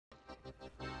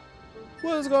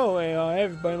What's going on,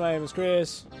 everybody? My name is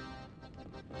Chris,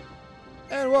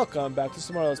 and welcome back to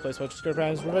some more Let's Play UnoriginallyChrisLPs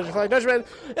Revenge of Flying Dutchman.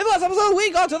 In the last episode, we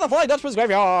got to the Flying Dutchman's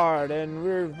graveyard, and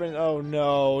we've been. Oh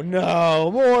no, no,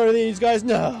 more of these guys.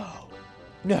 No,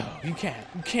 you can't,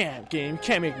 game. You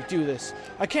can't make me do this.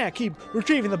 I can't keep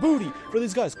retrieving the booty for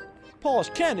these guys'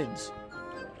 polished cannons.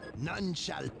 None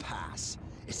shall pass,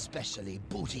 especially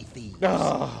booty thieves.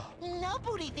 Ah. No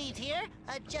booty thieves here,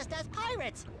 just us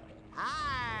pirates.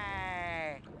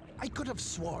 Arr! I could have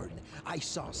sworn I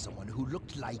saw someone who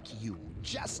looked like you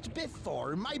just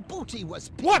before my booty was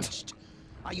pinched.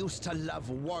 What? I used to love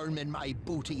worming my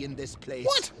booty in this place.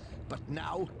 What? But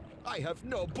now, I have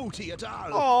no booty at all.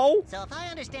 Oh. So if I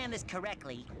understand this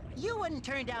correctly, you wouldn't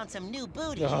turn down some new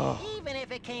booty, even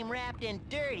if it came wrapped in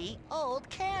dirty, old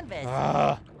canvas.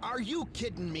 Are you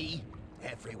kidding me?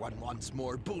 Everyone wants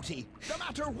more booty, no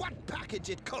matter what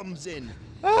package it comes in.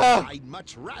 I'd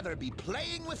much rather be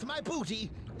playing with my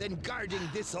booty than guarding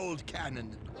this old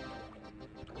cannon.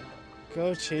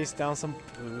 Go chase down some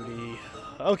booty.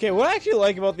 Okay, what I actually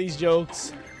like about these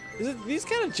jokes is that these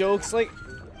kind of jokes, like,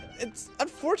 it's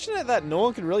unfortunate that no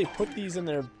one can really put these in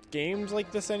their games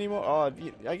like this anymore. Oh,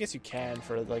 I guess you can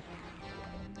for, like,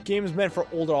 games meant for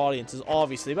older audiences,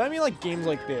 obviously, but I mean like games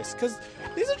like this, because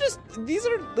this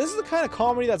is the kind of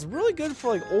comedy that's really good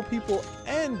for like old people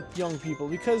and young people,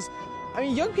 because I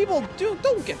mean young people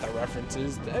don't get the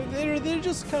references. They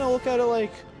just kind of look at it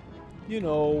like, you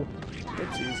know,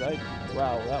 oopsies,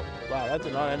 wow, that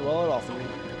did not end well at all for me.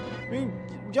 I mean,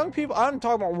 young people, I'm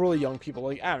talking about really young people,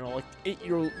 like, I don't know, like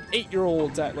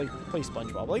 8-year-olds that like play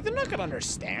SpongeBob, like they're not gonna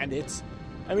understand it.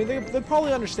 I mean, they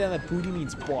probably understand that booty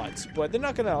means butts, but they're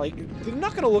not gonna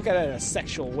look at it in a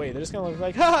sexual way. They're just gonna look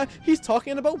like, ha, he's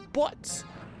talking about butts.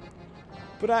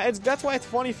 But that's why it's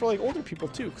funny for like older people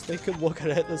too, because they could look at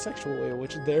it in a sexual way,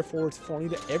 which therefore it's funny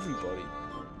to everybody.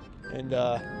 And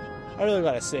I really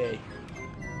gotta say,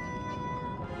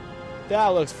 that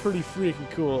looks pretty freaking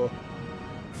cool.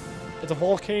 It's a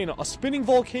volcano, a spinning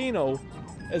volcano.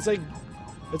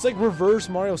 It's like reverse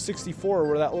Mario 64,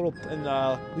 where that little in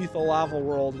Lethal Lava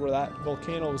World, where that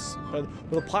volcano's, where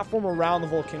the platform around the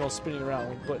volcano is spinning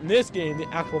around. But in this game, the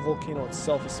actual volcano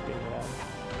itself is spinning around.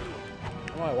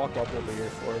 Oh, I walked up over here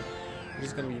for it. This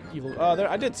is gonna be evil. There,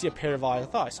 I did see a pair of eyes. I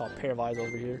thought I saw a pair of eyes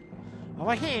over here. I'm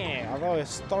like, hey, I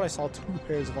thought I saw 2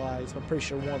 pairs of eyes. I'm pretty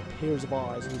sure one of the pairs of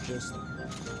eyes was just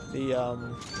the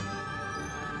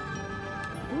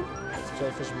This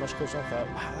jellyfish is much closer. I thought,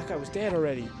 wow, that guy was dead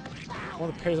already. One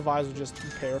of the pairs of eyes was just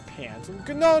a pair of pants.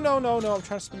 No, I'm trying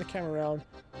to spin the camera around.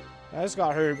 I just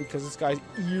got hurt because this guy's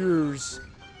ears,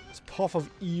 this puff of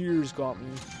ears got me.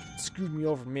 Screwed me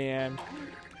over, man.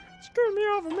 Screwed me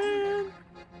over, man.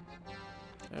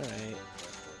 Alright.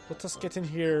 Let us get in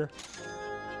here.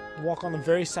 Walk on the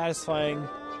very satisfying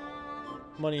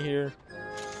money here.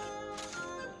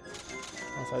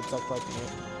 If I duck like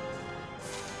it.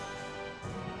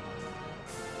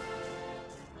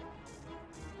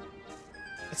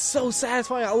 It's so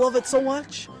satisfying. I love it so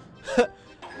much. Okay,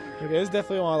 this is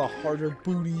definitely one of the harder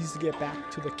booties to get back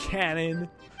to the cannon.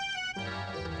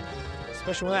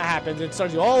 Especially when that happens, it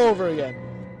starts you all over again.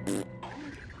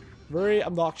 Very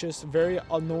obnoxious, very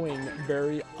annoying,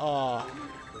 very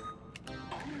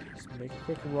Just make a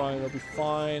quick run, it'll be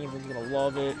fine. Everyone's gonna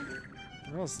love it.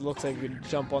 It almost looks like you can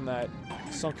jump on that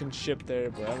sunken ship there,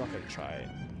 but I'm not gonna try it.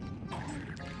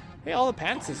 Hey, all the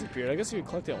pants disappeared. I guess if you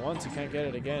collect it once, you can't get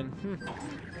it again.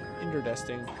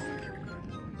 Interesting.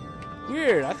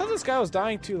 Weird. I thought this guy was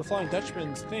dying to the Flying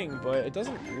Dutchman's thing, but it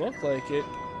doesn't look like it.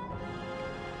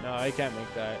 No, I can't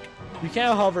make that. You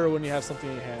can't hover when you have something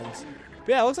in your hands. But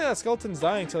yeah, it looks like that skeleton's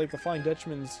dying to like the Flying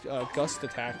Dutchman's gust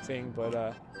attack thing, but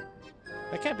that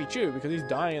can't be true because he's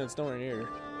dying and it's nowhere near.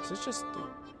 So it's just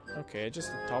okay.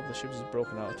 Just the top of the ship is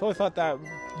broken out. I totally thought that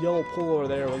yellow pull over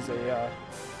there was a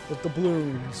with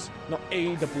doubloons. Not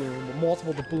a doubloon, but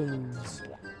multiple doubloons.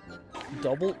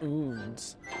 Double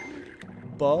oons.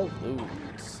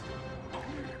 Balloons.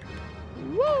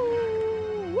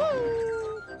 Woo!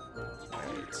 Woo!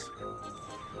 Alright.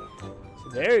 So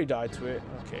there he died to it.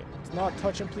 Okay. Let's not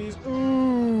touch him, please.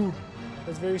 Ooh!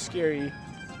 That's very scary.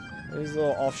 There's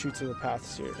little offshoots of the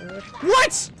paths here.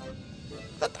 What?!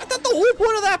 That's the whole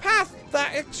point of that path!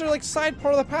 That extra, like, side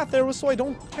part of the path there was so I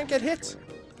can't get hit.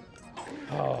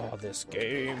 Oh, this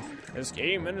game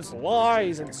and its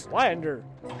lies and slander.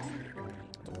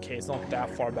 Okay, it's not that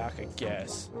far back, I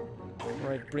guess.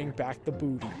 Alright, bring back the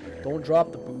booty. Don't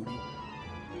drop the booty.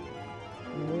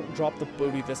 You won't drop the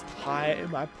booty this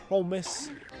time, I promise.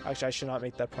 Actually, I should not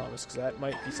make that promise, because that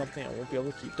might be something I won't be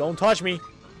able to keep. Don't touch me!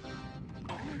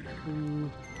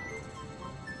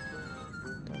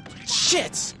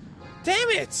 Shit! Damn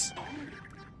it!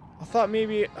 I thought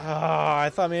maybe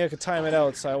I could time it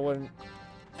out so I wouldn't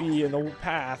be in the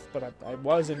path, but I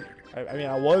wasn't. I mean,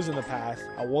 I was in the path.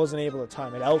 I wasn't able to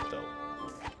time it out though.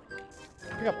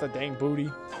 Pick up the dang booty.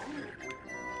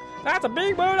 That's a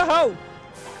big booty hole.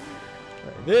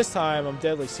 Right, this time I'm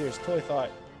deadly serious. Totally thought.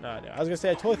 No, I was gonna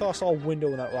say I totally thought I saw a window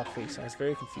in that rock face. I was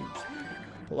very confused.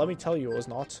 But let me tell you, it was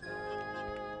not.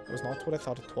 It was not what I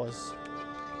thought it was.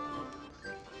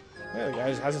 Yeah, the guy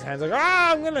just has his hands like,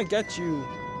 ah, I'm gonna get you.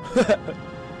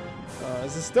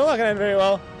 This is still not gonna end very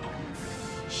well.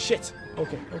 Shit.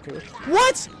 Okay.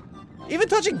 What? Even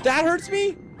touching that hurts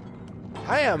me?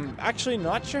 I am actually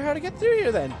not sure how to get through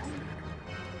here then.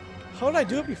 How did I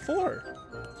do it before?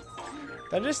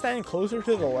 Did I just stand closer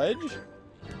to the ledge?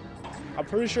 I'm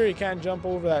pretty sure you can't jump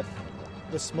over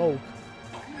the smoke.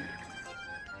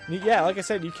 Yeah, like I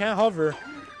said, you can't hover.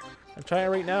 I'm trying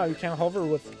right now. You can't hover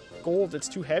with gold. It's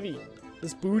too heavy.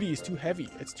 This booty is too heavy.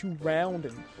 It's too round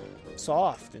and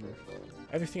soft, and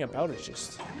everything about it's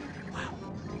just wow.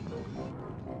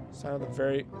 It's not on the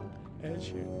very edge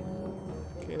here.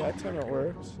 Okay, that time it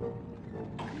works.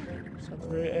 It's not the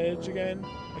very edge again.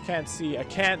 I can't see. I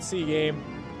can't see, game.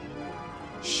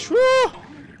 Shoo!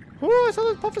 Oh, I saw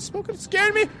this puff of smoke and it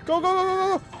scared me.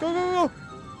 Go.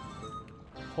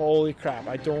 Holy crap!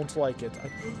 I don't like it.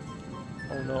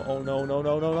 Oh no.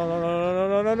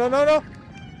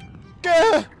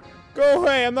 Gah! Go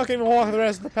away! I'm not gonna even walk the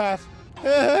rest of the path.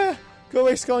 Go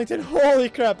away, Skellington. Holy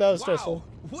crap, that was stressful.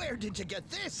 Where did you get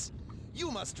this?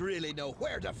 You must really know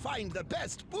where to find the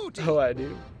best booty. Oh, I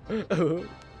do.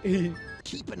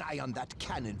 Keep an eye on that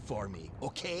cannon for me,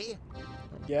 okay?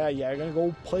 Yeah, I'm gonna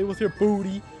go play with your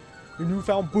booty. Your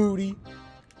newfound booty.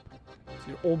 So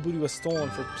your old booty was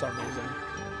stolen for some reason.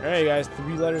 Alright, guys,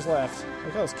 3 letters left.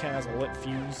 Look how this can has a lit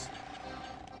fuse.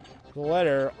 The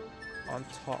letter on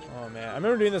top. Oh man, I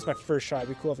remember doing this my first shot.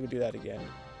 It'd be cool if we could do that again.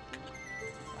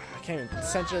 I can't even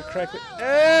center it correctly.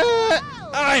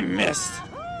 I missed.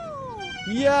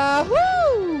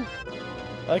 Yahoo!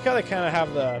 I like how they kind of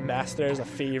have the master as a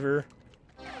favor,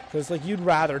 because like you'd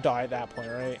rather die at that point,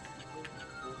 right?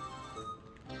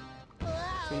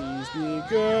 Please be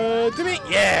good to me.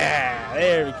 Yeah,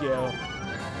 there we go.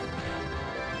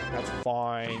 That's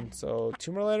fine. So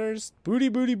 2 more letters. Booty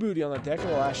on the deck of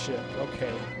the last ship.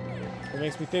 Okay. That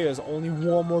makes me think there's only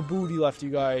 1 more booty left, you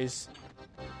guys.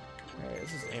 Alright,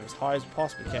 let's just aim as high as we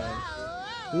possibly can.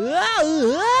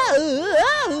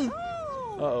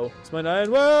 Uh-oh. This might not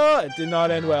end well. It did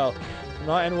not end well. Did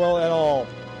not end well at all.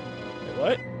 Wait,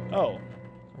 what? Oh.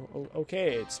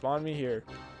 Okay, it spawned me here.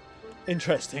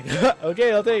 Interesting.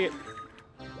 Okay, I'll take it.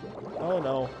 Oh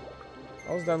no.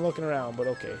 I was done looking around, but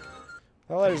okay.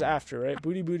 That letter's after, right?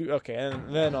 Booty. Okay,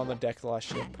 and then on the deck of the last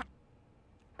ship.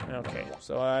 Okay,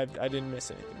 so I didn't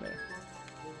miss anything there.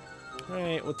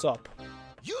 Alright, what's up?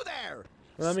 You there!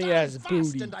 Let me guess,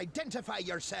 booty. And identify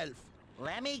yourself.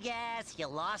 Let me guess, you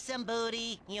lost some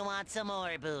booty, you want some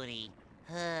more booty.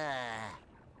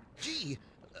 Gee,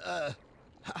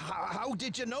 how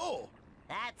did you know?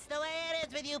 That's the way it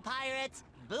is with you pirates.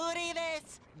 Booty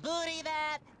this, booty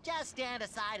that. Just stand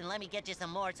aside and let me get you some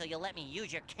more so you'll let me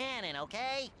use your cannon,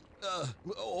 okay?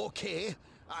 Okay.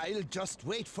 I'll just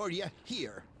wait for you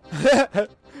here. The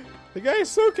guy is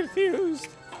so confused.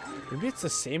 Maybe it's the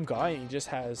same guy and he just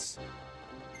has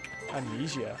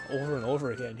amnesia over and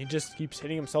over again. He just keeps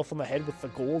hitting himself on the head with the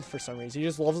gold for some reason. He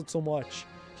just loves it so much.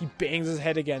 He bangs his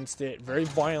head against it very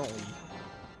violently.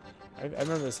 I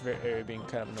remember this area being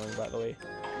kind of annoying, by the way.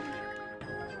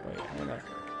 Wait, I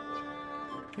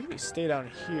think we stay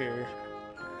down here.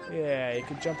 Yeah, you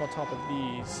could jump on top of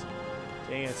these.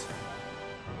 Dang it.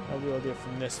 Maybe we'll do it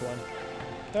from this one.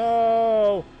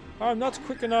 No! I'm not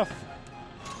quick enough.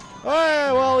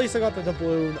 Alright, well, at least I got the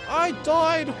doubloon. I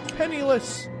died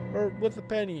penniless. Or with a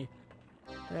penny.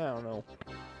 I don't know.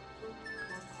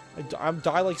 I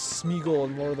die like Smeagol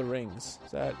in Lord of the Rings.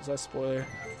 Is that a spoiler?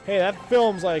 Hey, that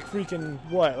film's like freaking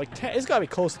what? Like it's gotta be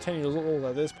close to 10 years old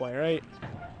at this point, right?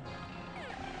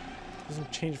 Doesn't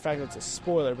change the fact that it's a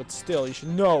spoiler, but still, you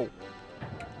should know.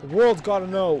 The world's gotta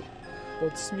know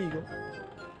about Smeagol.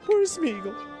 Where's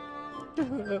Smeagol?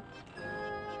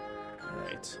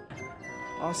 Alright.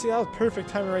 Oh, see, that was perfect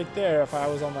timing right there if I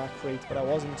was on that crate, but I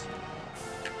wasn't.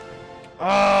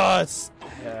 Ah,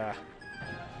 yeah.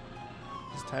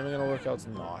 Is timing gonna work out? It's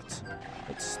not.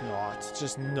 It's not. It's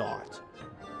just not.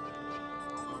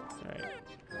 Alright.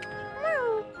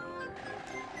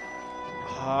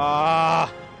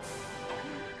 Ah!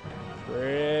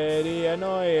 Pretty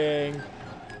annoying.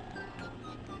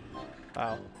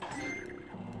 Wow.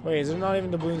 Wait, is there not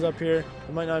even doubloons up here?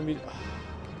 There might not be.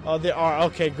 Oh, there are.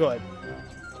 Okay, good.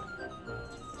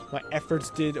 My efforts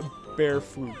did bear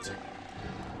fruit.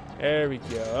 There we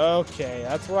go. Okay,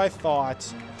 that's what I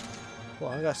thought.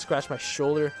 Well, I gotta scratch my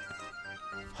shoulder.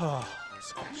 Oh,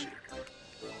 scratch it.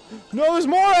 No, there's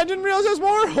more! I didn't realize there's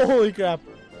more! Holy crap.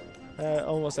 That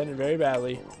almost ended very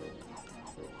badly.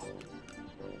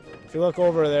 If you look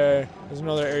over there, there's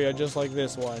another area just like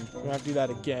this one. We're gonna have to do that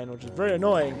again, which is very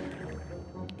annoying.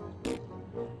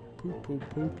 Poop, poop,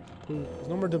 poop, poop. There's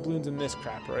no more doubloons in this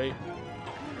crap, right?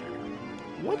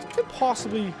 What could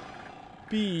possibly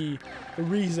be the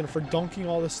reason for dunking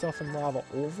all this stuff in lava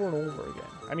over and over again?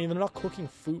 I mean, they're not cooking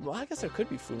food. Well, I guess there could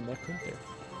be food in there, couldn't there?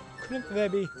 Couldn't there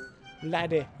be?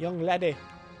 Laddie, young laddie.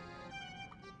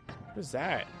 What is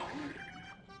that?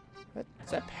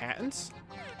 Is that pants?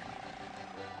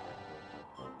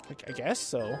 I guess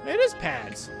so. It is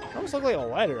pants. It almost looked like a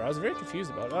letter. I was very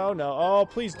confused about it. Oh no. Oh,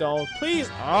 please don't. Please.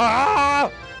 Ah!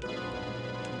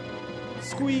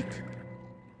 Squeak.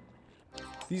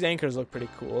 These anchors look pretty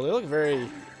cool. They look very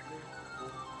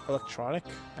electronic.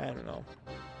 I don't know.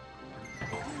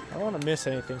 I don't want to miss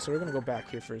anything, so we're going to go back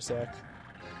here for a sec.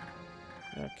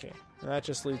 Okay. And that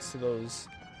just leads to those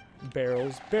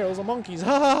barrels. Barrels of monkeys.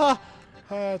 Ha ha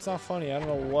ha! It's not funny. I don't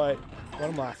know what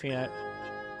I'm laughing at.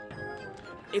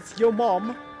 It's your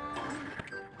mom. I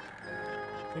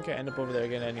think I end up over there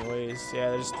again anyways.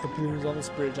 Yeah, there's the balloons on this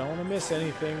bridge. I don't want to miss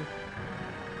anything.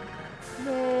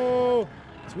 No!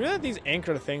 It's weird that these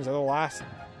anchor things are the last...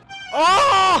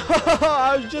 Oh!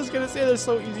 I was just gonna say they're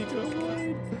so easy to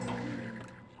avoid.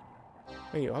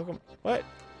 Wait, how come... What?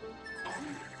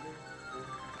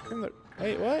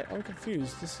 Wait, what? I'm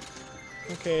confused. This...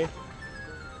 Okay.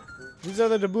 These are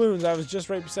the doubloons. I was just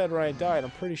right beside where I died,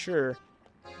 I'm pretty sure.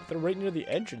 They're right near the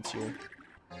entrance here.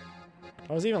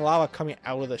 There was even lava coming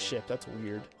out of the ship. That's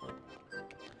weird.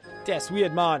 Yes,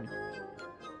 weird man.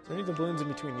 Is there any doubloons in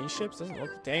between these ships? Doesn't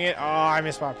look. Dang it! Oh, I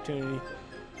missed my opportunity.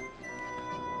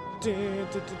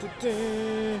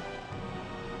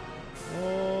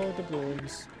 Oh,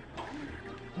 doubloons.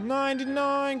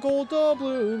 99 gold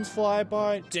doubloons fly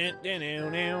by. You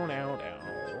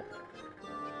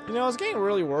know, I was getting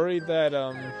really worried that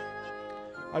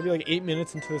I'd be like 8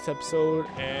 minutes into this episode,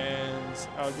 and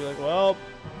I would be like, well,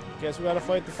 guess we gotta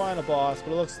fight the final boss.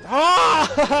 But it looks...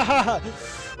 Ah!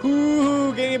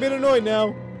 Ooh, getting a bit annoyed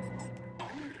now.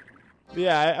 But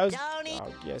yeah, I was...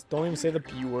 Oh, yes, don't even say the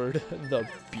B word. The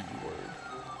B word.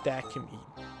 That can mean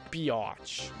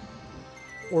biatch.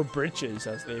 Or britches,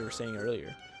 as they were saying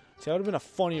earlier. See, that would have been a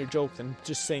funnier joke than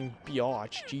just saying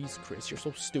biatch. Jeez, Chris, you're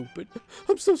so stupid.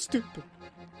 I'm so stupid.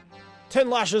 10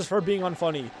 lashes for being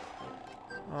unfunny.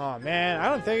 Oh man, I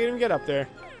don't think I can even get up there.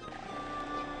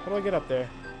 How do I get up there?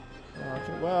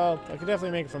 Well, I could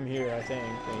definitely make it from here, I think,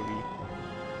 maybe.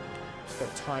 Just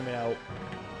gotta time it out.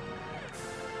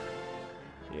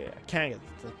 Yeah, I can't get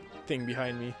the thing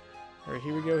behind me. Alright,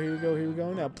 here we go, here we go, here we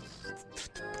go. Now,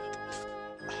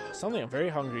 suddenly I'm very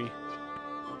hungry.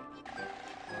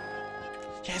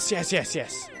 Yes, yes, yes,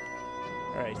 yes.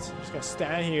 Alright, I'm just gonna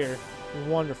stand here.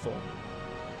 Wonderful.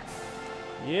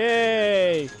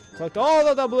 Yay! Collect all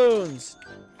the doubloons!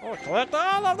 Oh, collect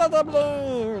all of the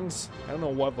doubloons! I don't know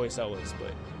what voice that was, but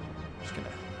I'm just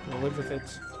gonna live with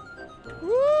it.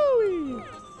 Woo-wee!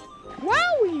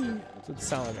 Wowie! That's what it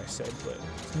sounded like I said, but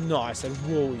no, I said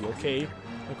wooey, okay?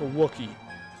 Like a Wookiee.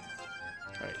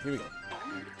 Alright, here we go.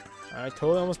 I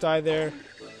totally almost died there.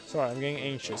 Sorry, I'm getting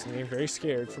anxious. I'm getting very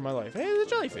scared for my life. Hey, there's a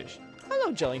jellyfish.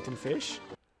 Hello, Jellington fish.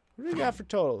 What do we got for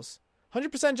totals?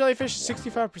 100% jellyfish,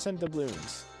 65%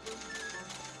 doubloons.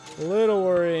 A little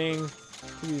worrying,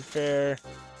 to be fair.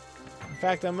 In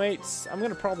fact, I'm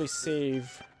gonna probably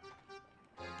save.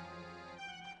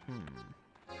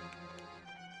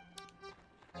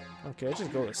 Okay, let's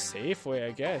just go the safe way,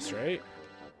 I guess, right?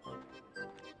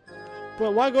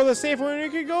 But why go the safe way when you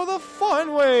could go the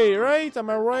fun way, right? Am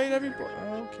I right, everybody?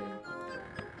 Okay.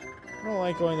 I don't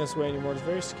like going this way anymore. It's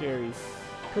very scary.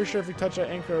 Pretty sure if we touch that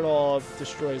anchor at all, it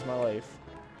destroys my life.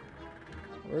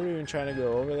 Where are we even trying to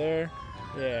go? Over there?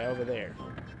 Yeah, over there.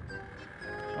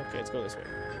 Okay, let's go this way.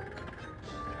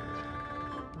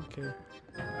 Okay.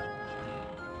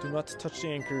 Do not touch the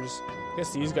anchors. I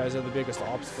guess these guys are the biggest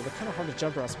obstacle. They're kind of hard to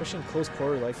jump around, especially in close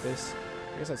quarter like this.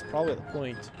 I guess that's probably the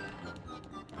point.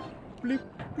 Bleep,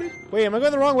 bleep. Wait, am I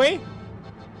going the wrong way?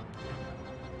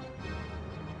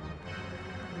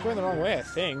 I'm going the wrong way, I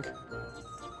think.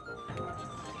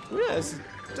 Yes.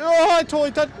 Oh, I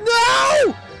totally touched.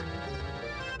 No!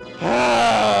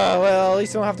 Ah, well, at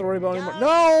least I don't have to worry about anymore.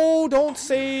 No, don't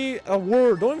say a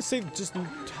word. Don't even say. Just don't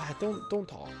talk.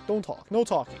 Don't talk. No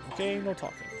talking. Okay, no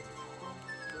talking.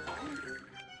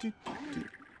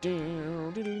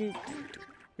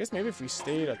 We guess maybe if we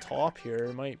stayed atop here,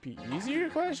 it might be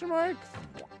easier, question mark?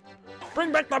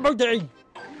 Bring back the booty!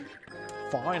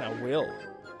 Fine, I will.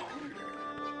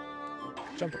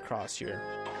 Jump across here.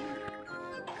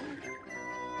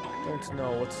 Don't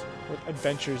know what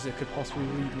adventures it could possibly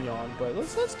lead me on, but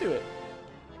let's do it.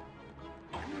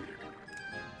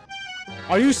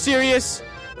 Are you serious?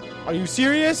 Are you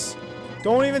serious?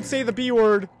 Don't even say the B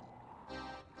word.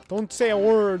 Don't say a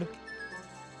word.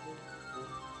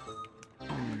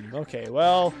 Okay,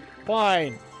 well,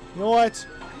 fine. You know what?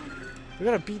 We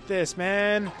gotta beat this,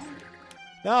 man.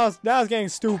 Now it's getting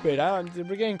stupid.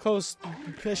 We're getting close.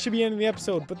 That should be ending the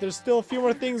episode, but there's still a few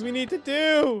more things we need to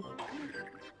do.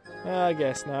 I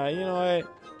guess not. You know what?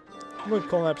 I'm gonna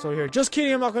call an episode here. Just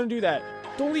kidding. I'm not gonna do that.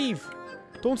 Don't leave.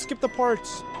 Don't skip the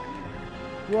parts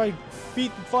where I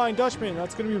beat the Flying Dutchman.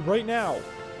 That's gonna be right now.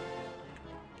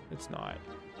 It's not.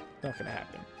 Not gonna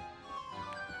happen.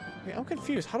 Okay, I'm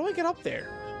confused. How do I get up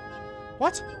there?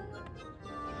 What?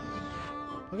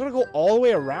 I gotta go all the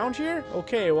way around here?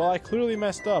 Okay, well I clearly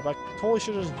messed up. I totally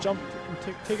should have just jumped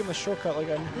and taken the shortcut like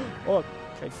I... Oh,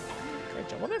 can I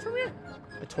jump on there from here?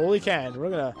 I totally can. We're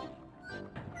gonna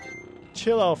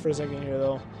chill out for a second here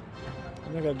though.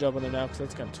 I'm not gonna jump on there now because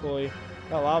that's gonna totally...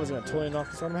 That lava's gonna totally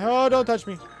knock this out of my... Oh, don't touch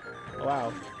me. Oh,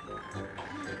 wow.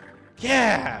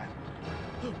 Yeah!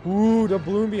 Ooh, the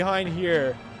balloon behind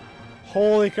here.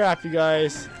 Holy crap, you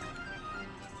guys.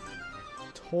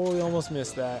 Totally almost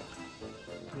missed that.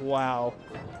 Wow.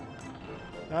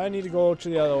 Now I need to go to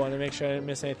the other one and make sure I didn't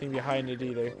miss anything behind it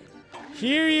either.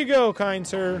 Here you go, kind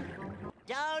sir.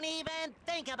 Don't even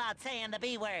think about saying the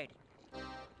B word.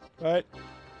 What?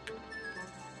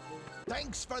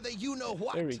 Thanks for the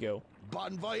you-know-what. There we go.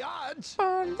 Bon voyage.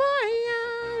 Bon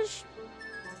voyage.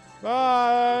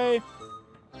 Bye.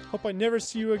 Hope I never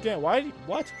see you again. What?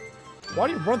 Why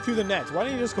do you run through the net? Why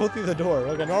don't you just go through the door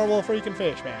like a normal freaking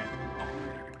fish, man?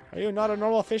 Are you not a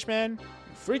normal fish, man?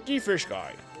 You freaky fish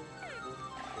guy.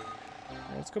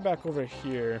 Right, let's go back over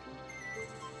here.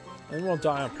 And we'll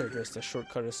die on purpose to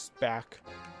shortcut us back.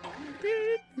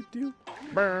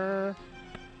 Brr.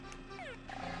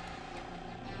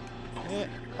 Yeah.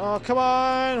 Oh, come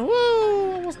on!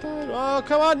 Woo! Almost died. Oh,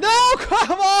 come on! No!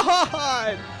 Come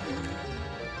on!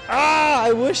 Ah!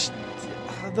 I wish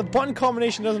the button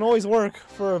combination doesn't always work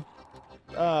for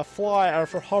fly or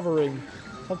for hovering.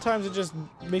 Sometimes it just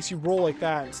makes you roll like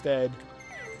that instead.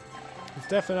 It's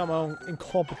definitely not my own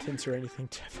incompetence or anything.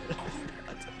 Definitely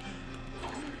not.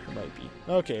 It might be.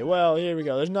 Okay, well, here we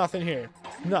go. There's nothing here.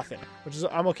 Nothing. Which is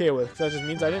I'm okay with, because that just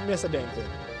means I didn't miss a dang thing.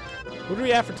 What do we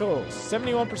have for totals?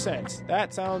 71%.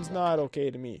 That sounds not okay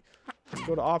to me. Let's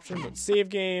go to options. Let's save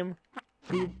game.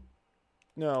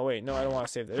 No, wait. No, I don't want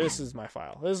to save that. This is my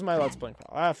file. This is my Let's Play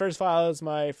file. First file is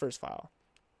my first file.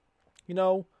 You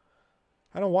know,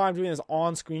 I don't know why I'm doing this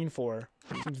on screen for.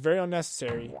 It seems very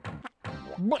unnecessary.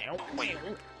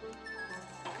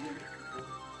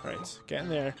 Right, get in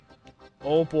there.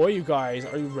 Oh boy, you guys.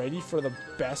 Are you ready for the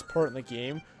best part in the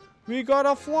game? We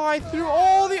gotta fly through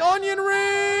all the onion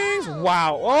rings!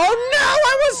 Wow. Oh no!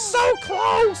 I was so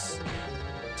close!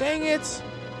 Dang it!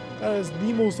 That is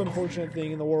the most unfortunate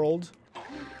thing in the world.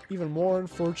 Even more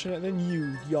unfortunate than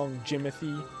you, young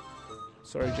Jimothy.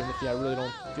 Sorry, Jimothy, I really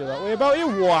don't feel that way about you.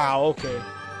 Wow, okay.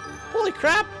 Holy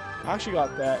crap! I actually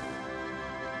got that.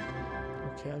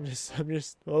 Okay, I'm just,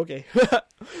 okay.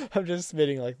 I'm just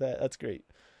spinning like that. That's great.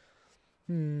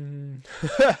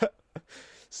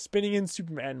 Spinning in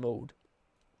Superman mode.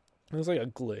 It was like a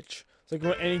glitch. It's like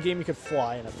any game you could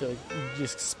fly, and I feel like you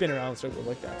just spin around in circles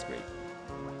like that. It's great.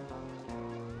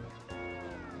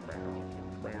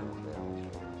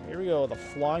 Here we go, the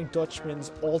Flying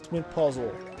Dutchman's ultimate puzzle.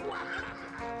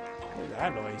 What is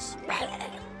that noise?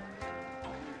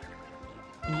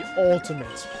 The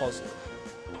ultimate puzzle.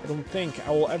 I don't think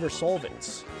I will ever solve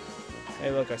it.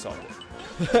 Hey, look, I solved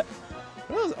it.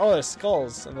 Oh, there's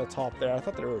skulls on the top there. I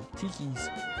thought they were tikis.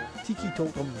 Tiki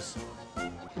totems.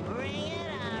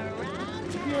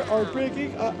 We are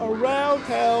breaking around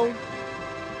town.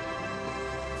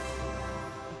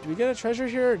 Do we get a treasure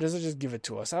here, or does it just give it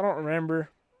to us? I don't remember.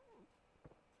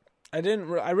 I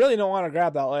really don't want to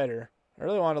grab that later. I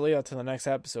really want to leave that to the next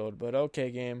episode, but okay,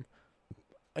 game.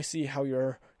 I see how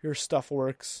your stuff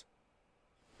works.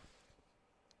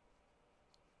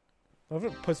 What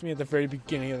if it puts me at the very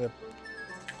beginning of the...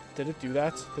 Did it do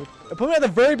that? It put me at the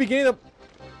very beginning of the...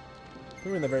 Put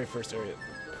me in the very first area.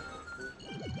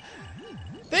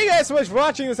 Thank you guys so much for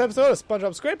watching this episode of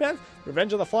SpongeBob SquarePants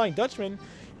Revenge of the Flying Dutchman.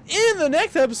 In the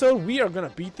next episode, we are going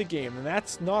to beat the game. And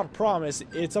that's not a promise,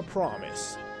 it's a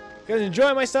promise. If you guys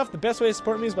enjoy my stuff, the best way to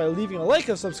support me is by leaving a like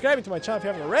and subscribing to my channel if you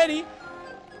haven't already.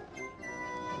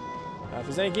 If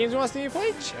there's any games you want to see me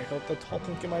play, check out the top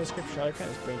link in my description. I kind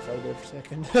of just brain farted there for a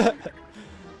second.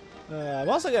 I'm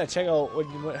also going to check out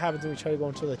what happens when we try to go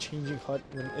into the changing hut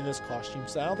in this costume.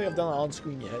 So I don't think I've done it on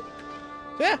screen yet.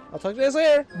 So yeah, I'll talk to you guys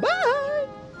later. Bye!